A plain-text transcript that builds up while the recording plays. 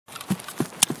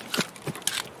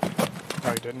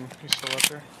he didn't. He's still up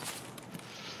there.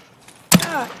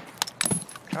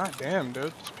 God damn, dude.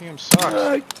 This PM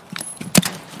sucks.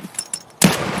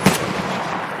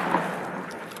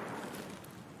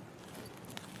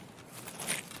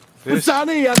 This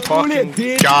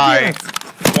fucking guy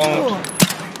won't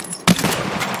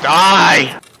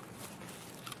die!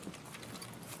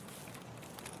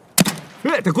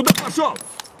 Ты куда пошел?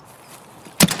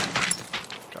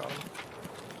 Got him.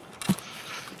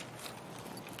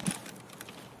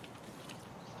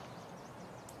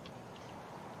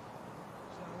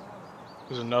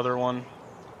 There's another one.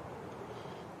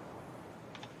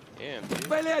 Damn, dude.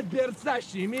 Блять, берца,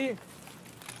 щеми!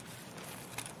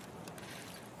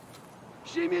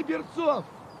 Щеми берцов!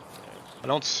 I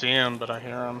don't see him, but I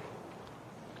hear him.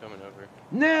 Coming over.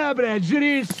 На, блядь,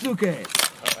 жри, сука!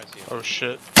 Oh, I see him. Oh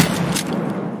shit.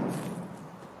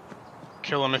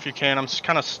 Kill him if you can. I'm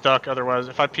kind of stuck otherwise.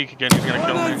 If I peek again, he's gonna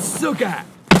kill me. Сука!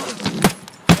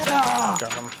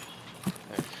 Got him.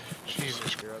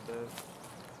 Jesus.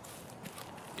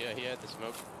 Yeah, he had the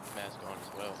smoke mask on as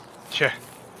well. Yeah.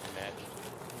 Match.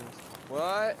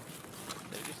 What?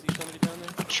 Did you see somebody down there?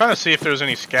 I was trying to see if there was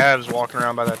any scavs walking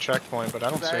around by that checkpoint, but I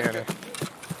don't see any.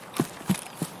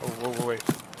 Oh, whoa, wait.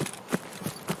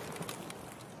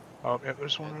 Oh, yeah,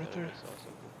 there's one right there.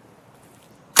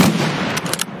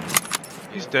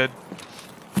 He's dead.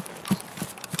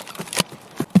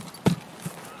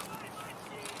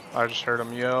 I just heard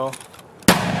him yell.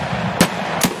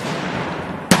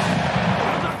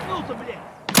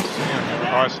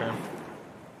 Oh, I see him.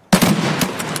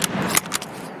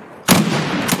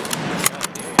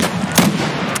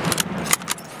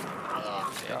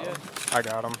 I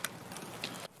got him.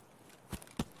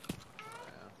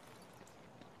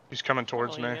 He's coming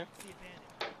towards me.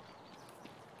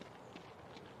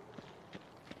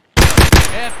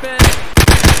 I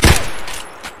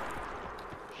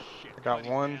got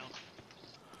one.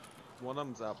 One of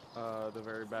them's up the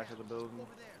very back of the building.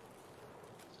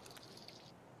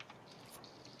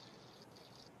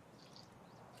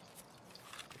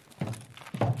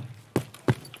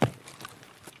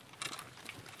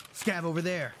 Scav over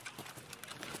there.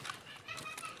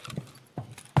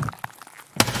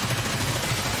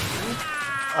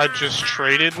 I just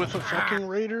traded with a fucking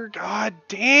raider. God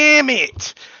damn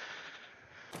it!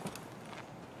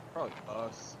 Probably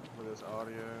us with this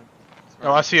audio.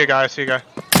 Oh, I see a guy. I see a guy.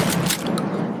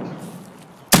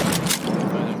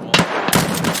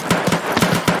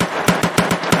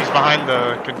 He's behind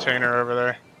the container over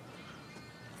there.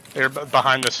 They're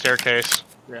behind the staircase.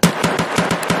 Yeah.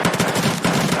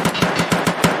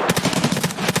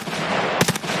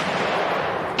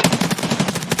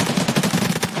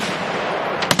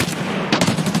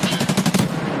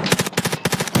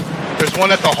 There's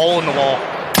one at the hole in the wall.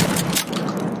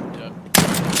 Yep.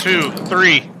 2,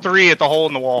 3, 3 at the hole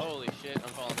in the wall. Holy shit, I'm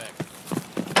falling back.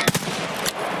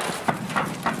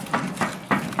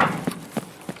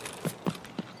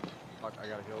 Fuck, I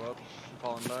gotta heal up. I'm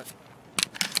falling back.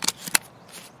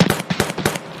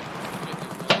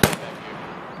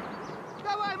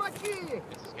 Давай, мочи!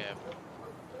 It's a scav.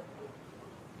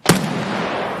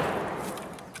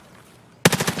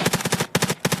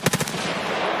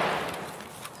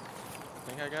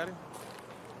 Think I got him?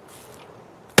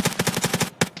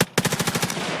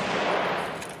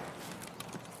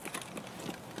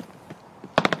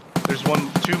 There's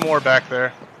two more back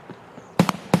there.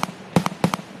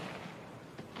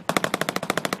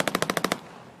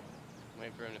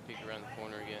 Waiting for him to peek around the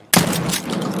corner again.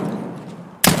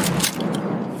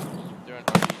 They're on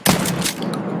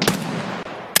RD.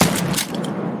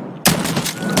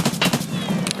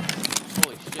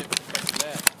 Holy shit, what the fuck is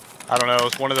that? I don't know.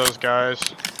 It's one of those guys.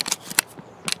 You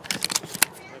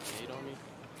have a nade on me?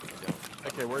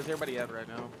 Okay, where's everybody at right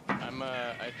now?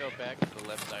 I fell back to the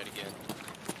left side again.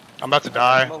 I'm about to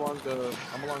die. I'm along the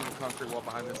concrete wall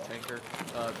behind this tanker.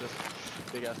 This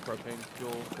big ass propane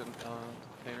fuel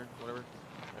container, whatever.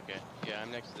 Okay, yeah,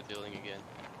 I'm next to the building again.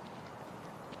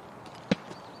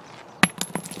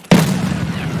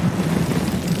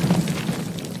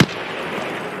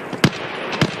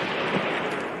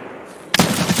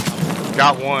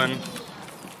 Got one.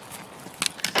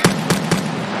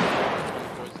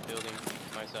 Coming towards the building,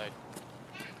 my side.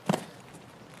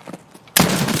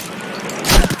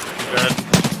 Dead.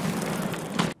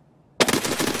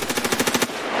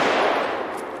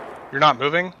 You're not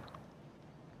moving?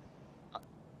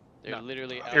 They're No.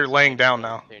 literally You're outside laying down the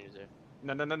now. containers there.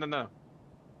 No.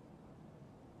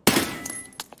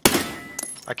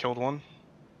 I killed one.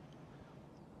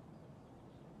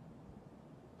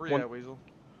 Where you One- at, Weasel?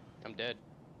 I'm dead.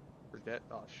 We're dead.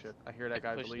 Oh shit! I hear I that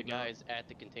guy pushed the bleeding. guys at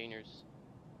the containers.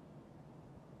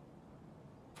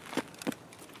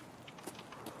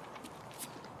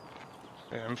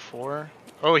 M4.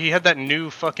 Oh, he had that new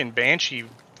fucking Banshee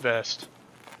vest.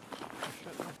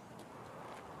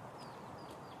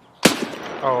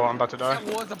 Oh, I'm about to die.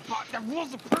 That was a bot. That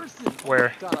was a person.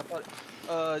 Where? God, I thought.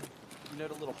 You know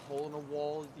the little hole in the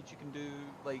wall that you can do,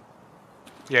 like.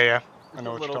 Yeah, yeah. I There's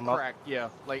know a what you're little talking crack, yeah,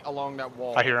 like along that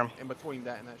wall. I hear him. In between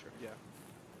that and that strip, yeah.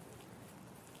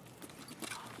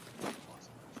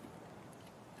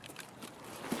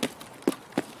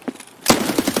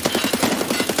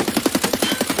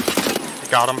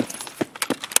 Got him.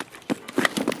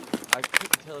 I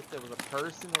couldn't tell if there was a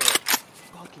person or a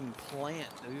fucking plant,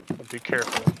 dude. Be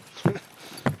careful.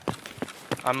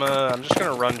 I'm just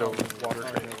gonna run to water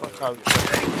treatment. Oh,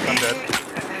 I'm dead.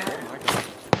 Oh my god.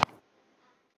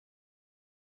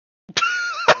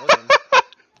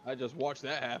 I just watched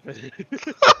that happen.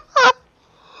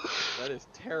 That is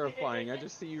terrifying. I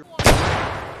just see you.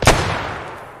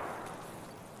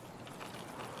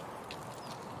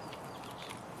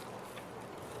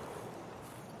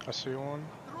 I see one.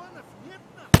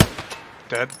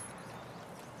 Dead.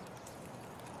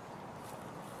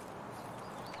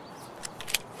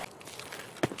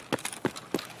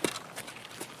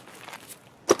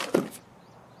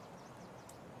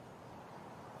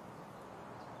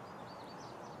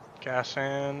 Gas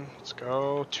in. Let's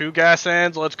go. 2 gas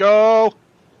ends. Let's go. I'm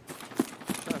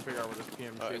trying to figure out where this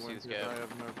PMC went to. I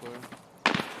have no clue.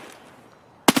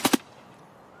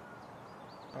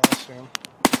 Oh, I see him.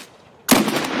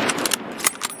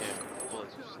 Yeah,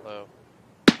 bullets are slow.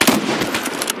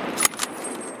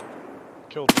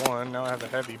 Killed one. Now I have a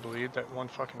heavy bleed. That one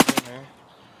fucking hit me.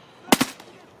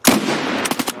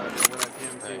 Where that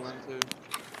PMC went to.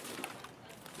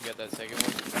 You got that second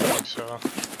one? I think so.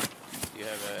 Do you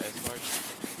have a S-Mark?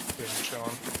 Yeah, I'm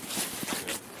chilling.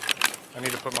 I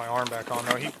need to put my arm back on.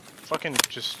 No, he fucking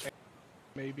just...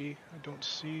 Maybe. I don't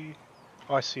see...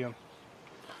 Oh, I see him.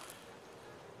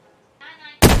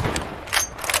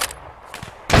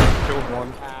 Killed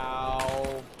one.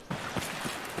 Ow.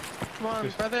 Come on,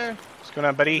 brother. What's going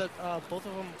on, buddy? Look, both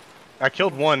of them. I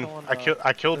killed one.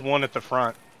 I killed one at the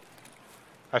front.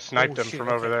 I sniped him from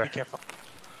over there. Be careful.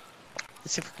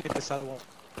 Let's see if we can get this other one.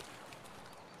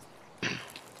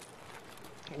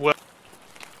 Well,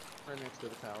 Right next to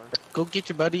the tower. Go get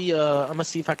your buddy. I'm gonna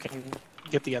see if I can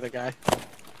get the other guy.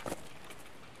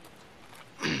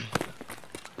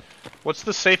 what's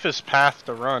the safest path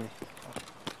to run?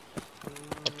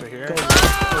 Up to here? Go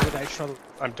over that shuttle.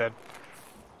 I'm dead.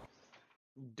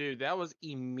 Dude, that was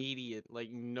immediate.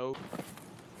 Like, no.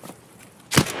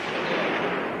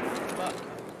 Fuck.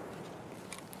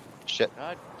 Shit.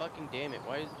 God fucking damn it.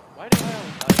 Why do I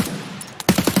always die?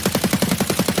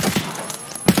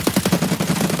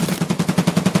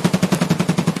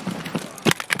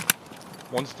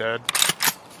 One's dead.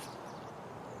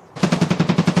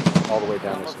 All the way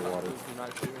down into the water.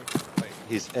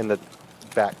 He's in the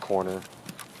back corner.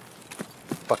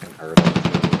 Fucking hurt him.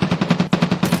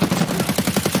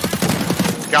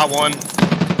 Got one.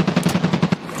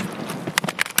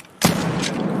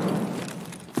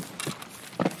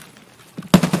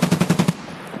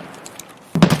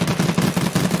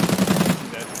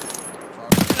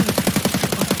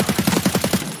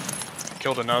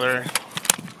 Killed another.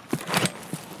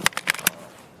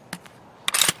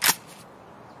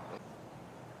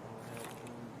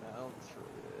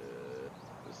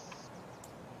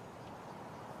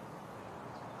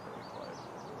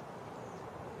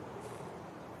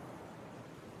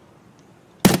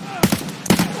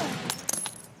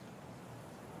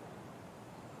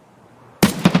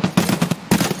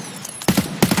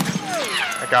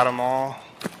 I got them all.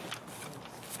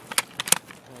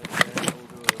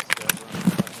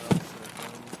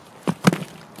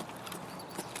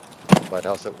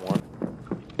 Lighthouse at 1.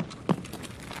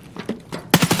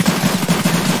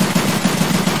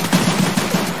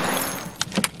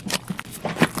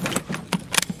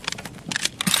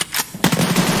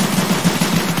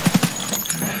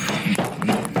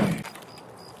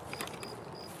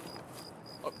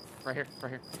 Oh, right here, right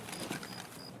here.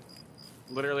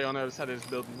 Literally on the other side of this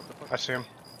building. What the fuck? I see him.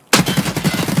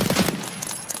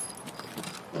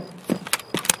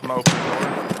 I'm open the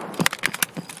door.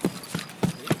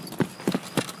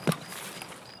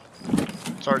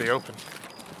 It's already open.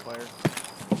 Player.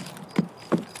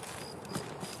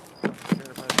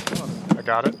 I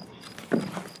got it.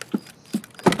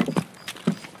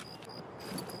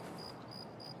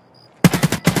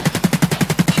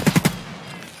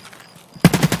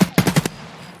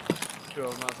 Two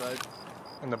of them outside.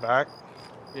 In the back.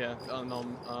 Yeah,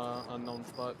 unknown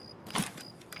spot.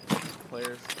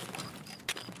 Players.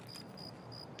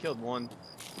 Killed one.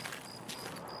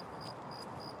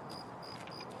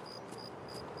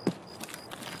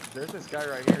 There's this guy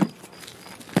right here.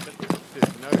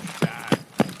 Dude, no shot.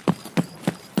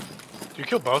 Did you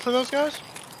kill both of those guys?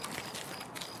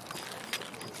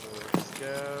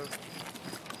 Scav.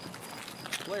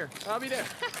 Blair, I'll be there.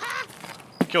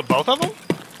 You killed both of them?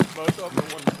 Both of them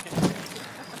in one.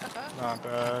 Not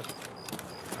bad.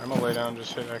 I'm gonna lay down and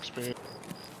just hit XP.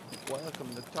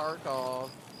 Welcome to Tarkov.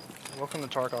 Welcome to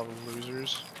Tarkov,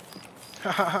 losers.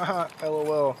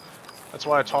 LOL. That's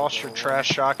why I tossed your trash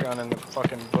shotgun in the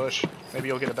fucking bush. Maybe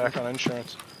you'll get it back on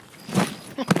insurance.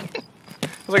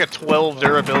 It's like a 12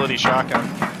 durability shotgun.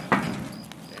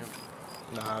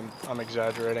 Damn. Nah, I'm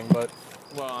exaggerating, but...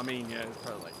 Well, I mean, yeah, it's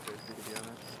probably like 50 to be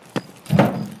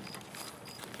honest.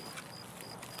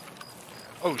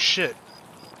 Oh shit.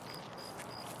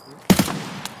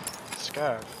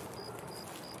 Scav.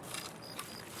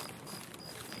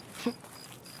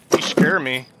 You scare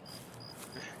me.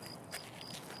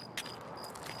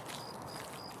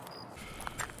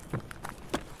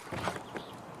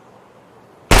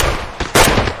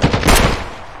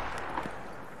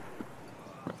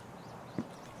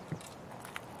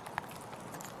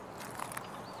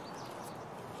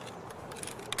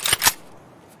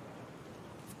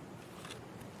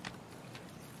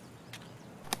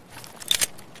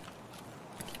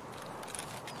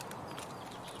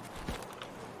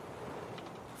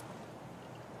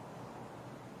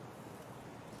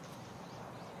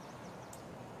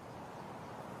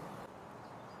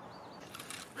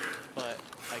 But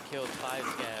I killed 5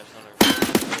 scavs on her first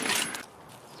day.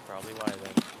 That's probably why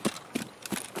then.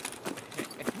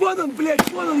 Вон он, блядь,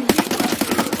 вон он!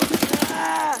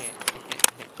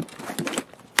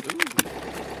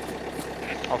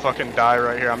 I'll fucking die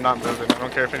right here. I'm not moving. I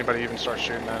don't care if anybody even starts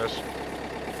shooting at us.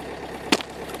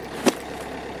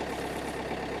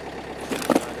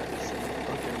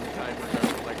 Fucking timer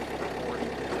goes like 40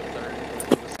 to 30.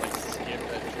 Just like skip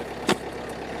that shit.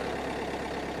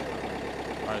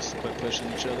 Alright, so quit pushing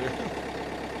each other.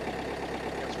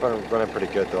 It's running pretty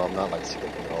good though. I'm not like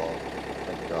skipping at all.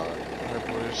 Thank God. Alright,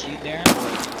 boys. You there?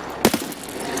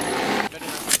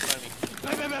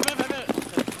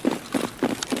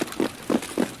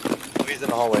 Oh, he's in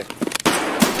the hallway.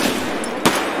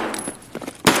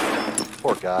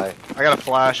 Poor guy. I got a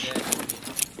flash.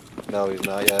 No, he's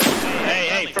not yet.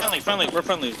 Hey, friendly, we're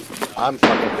friendly. I'm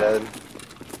fucking dead.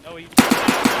 No, he.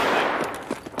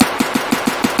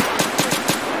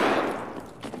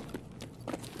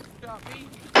 Got me.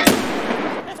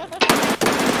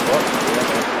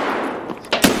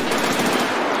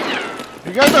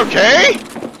 You guys okay?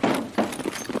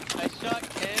 I shot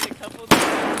Ken a couple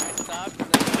times. I stopped.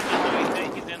 And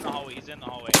then he's in the hallway. He's in the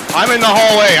hallway. I'm in the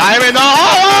hallway. I'm in the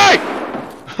hallway!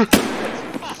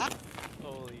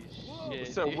 Holy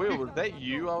shit. So, dude. Will, was that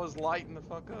you I was lighting the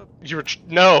fuck up? You were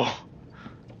no.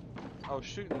 I was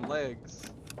shooting legs.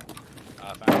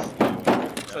 Thanks.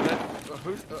 So that,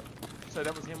 so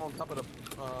that was him on top of the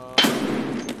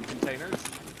containers?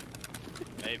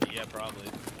 Maybe, yeah, probably.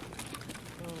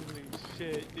 Holy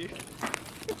shit, dude.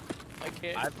 I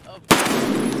can't.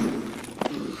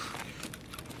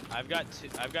 I've got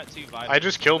two vitals. I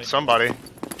just killed somebody. I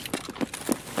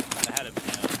had him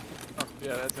down. Oh,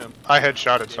 yeah, that's him. I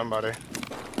headshotted somebody.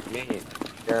 Me.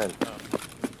 Aaron.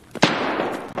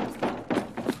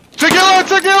 Tequila!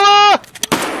 Tequila!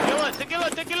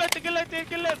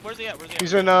 Tequila! Where's he at?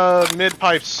 He's in mid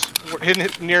pipes, hidden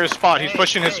near his spot. He's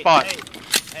pushing his spot.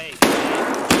 Hey.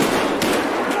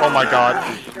 Oh my god.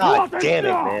 God damn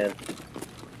it, man.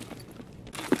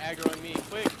 He's aggroing me.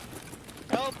 Quick.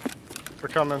 Help. We're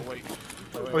coming. Oh, wait.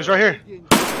 Oh, he's right here. He's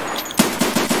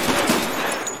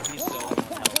so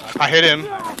unhealthy. I hit him. I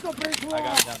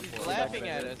got him down. He's laughing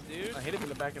at us, dude. I hit him in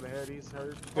the back of the head, he's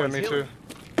hurt. Yeah, he's me healing. too.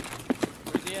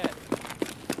 Where's he at?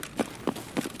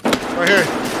 Right here.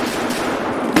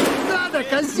 Надо,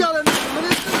 козёл!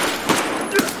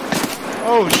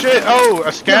 Oh shit. Oh,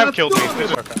 a scav killed me.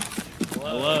 Okay.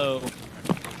 Hello.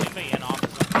 Leave me in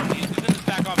office. He's in his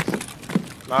back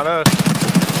office. Not us.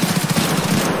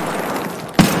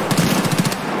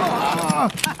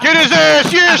 Get his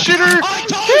ass! Yeah, shitter! I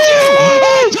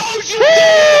told you!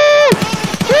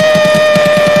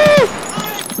 I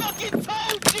fucking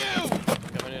told you!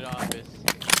 Coming in office.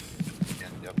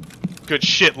 Good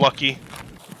shit, Lucky.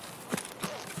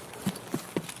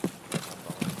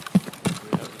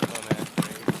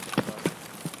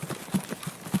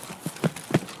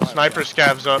 Sniper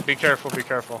scavs up. Be careful, be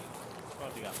careful.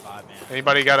 Probably got 5, man.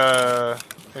 Anybody got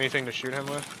anything to shoot him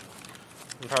with?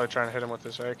 I'm probably trying to hit him with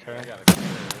this AK. I got a clear,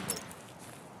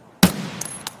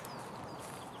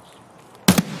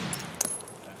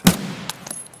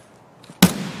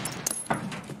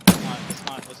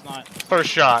 Let's not. First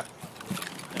shot.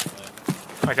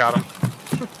 Definitely. I I got him.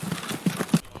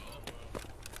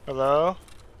 Hello?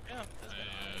 Yeah.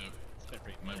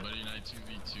 My buddy and I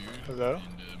 2v2. Hello?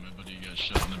 And my buddy got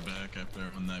shot in the back after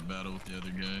on that battle with the other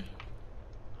guy.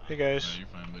 Hey guys. You're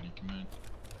fine, buddy. Come in.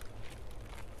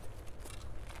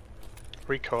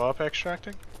 We co-op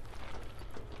extracting?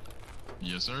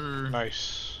 Yes, sir.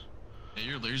 Nice. Hey,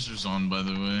 your laser's on, by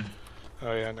the way.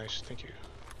 Oh yeah, nice. Thank you.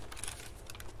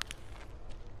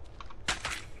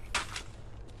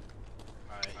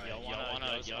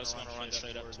 Y'all wanna run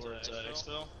straight up towards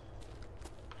Exfil?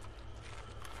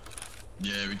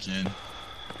 Yeah, we can.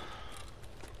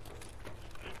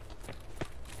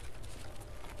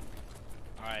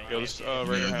 Alright. Yo, this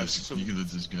Raider has some. You can let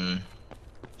this guy.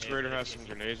 This Raider has some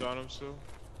grenades on him still.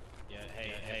 Yeah.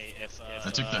 Hey. If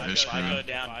I took that if I extra. go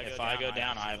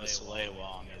down, I have a Soleil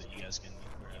wall. You guys can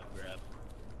grab.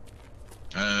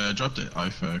 I dropped the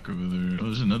IFAC over there. Oh,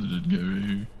 there's another dead guy right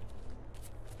here.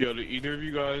 Yo, do either of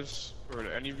you guys, or do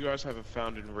any of you guys have a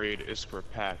found in raid ISPR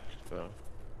pack though?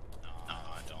 No,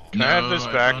 I don't. Can I have this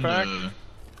found backpack?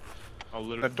 I'll The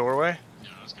literally. doorway? Yeah,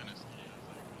 I was gonna.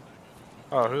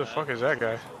 Oh, who the fuck is that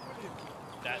guy?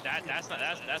 That's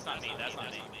not me. That's not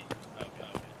me.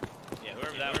 Okay. Yeah,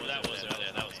 whoever that was over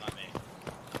there, that was not me.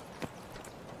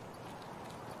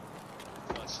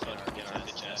 Let's get our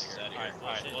bitch out of here.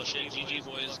 Alright, well shit, GG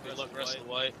boys, good luck rest of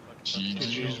the way.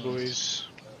 GG's boys.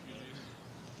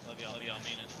 Love y'all,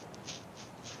 mean it.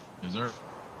 Is there?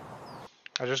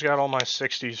 I just got all my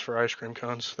 60s for ice cream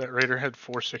cones. That Raider had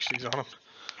 4 60s on him.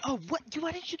 Oh, what?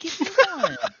 Why didn't you give me one?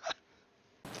 About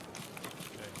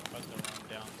to run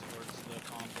down towards the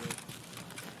convoy.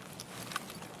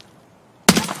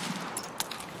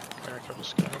 There, a couple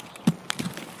scavs.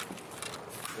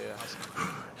 Yeah.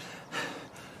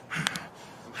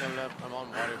 I'm coming up. I'm on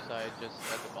water side, just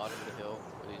at the bottom of the hill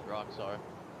where these rocks are.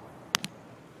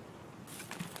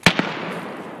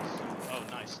 Oh,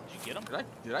 nice. Did you get him?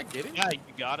 Did I get it? Yeah, you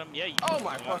got him. Yeah, you Oh got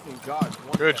my him. fucking god.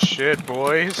 One Good shot. shit,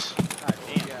 boys. God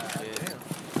damn. Yeah, God it is. damn.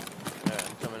 Alright,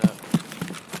 I'm coming up.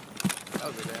 That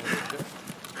was a damn good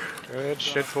shit. Good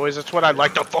shit, boys. That's what I'd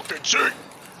like to fucking see. I'm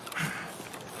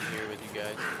here with you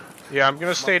guys. Yeah, I'm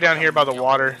gonna stay down here by the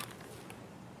water.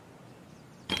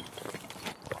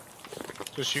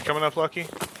 Just you coming up, Lucky?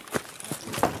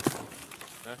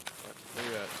 Huh? Where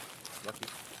you at? Lucky.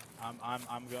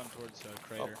 I'm going towards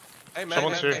Crater. Hey man.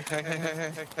 Someone's here.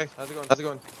 Hey. How's it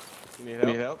going? You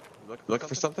need help? Looking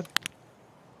for something?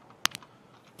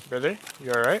 Brother,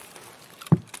 you alright?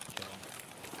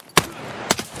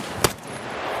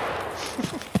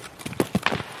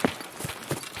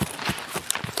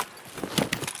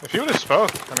 If he would have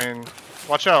spoke, I mean,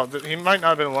 watch out. He might not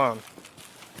have been alone.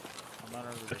 I'm not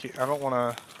over Lucky, I don't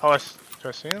want to. Oh, do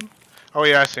I see him? Oh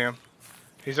yeah, I see him.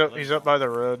 He's up. He's up by the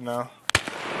road now.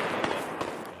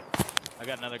 I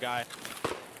got another guy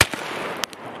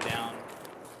coming down.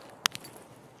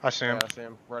 I see him. Yeah, I see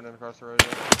him running across the road.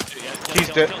 He's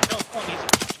dead.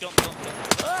 Kill him.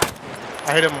 Ah!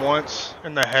 I hit him once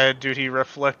in the head, dude. He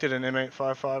reflected an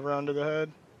M855 round to the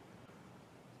head.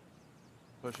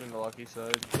 Pushing the Lucky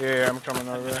side. Yeah, I'm coming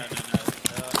over. No,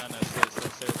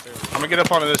 seriously. I'm gonna get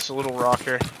up onto this little rock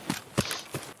here.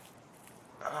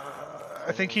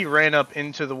 I think he ran up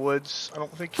into the woods. I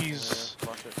don't think he's... Yeah,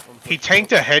 fuck it. He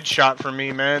tanked a headshot for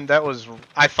me, man. That was...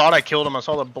 I thought I killed him. I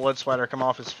saw the blood splatter come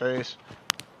off his face.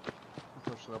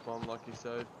 I'm pushing up on Lucky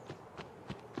side.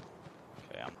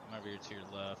 Okay, I'm over here to your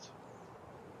left.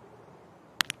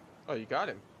 Oh, you got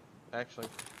him. Actually.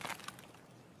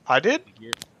 I did?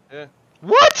 Yeah.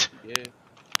 What? Yeah.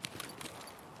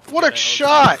 What a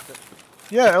shot!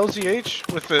 Yeah,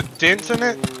 LZH with the dents in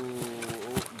it. Ooh,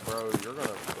 bro, you're gonna...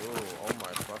 oh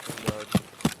my fucking god.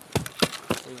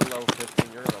 He's level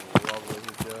 15, you're gonna love what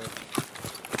he's doing.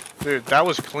 Dude, that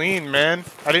was clean, man.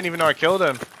 I didn't even know I killed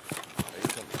him. He's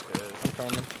gonna be pissed. I'm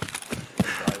coming.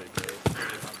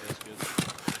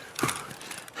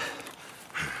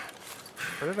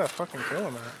 Where did I fucking kill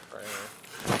him at? Right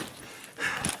here.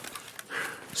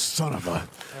 Son of a...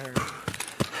 There.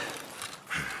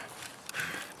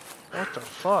 What the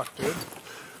fuck, dude?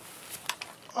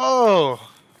 Oh!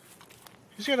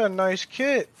 He's got a nice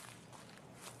kit.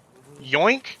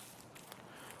 Yoink!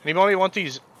 Anybody want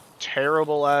these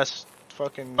terrible ass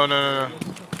fucking... Oh, no.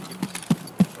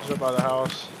 He's up by the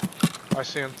house. I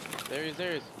see him. There he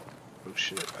is. Oh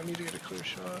shit, I need to get a clear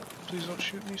shot. Please don't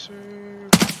shoot me, sir.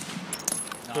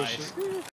 Nice.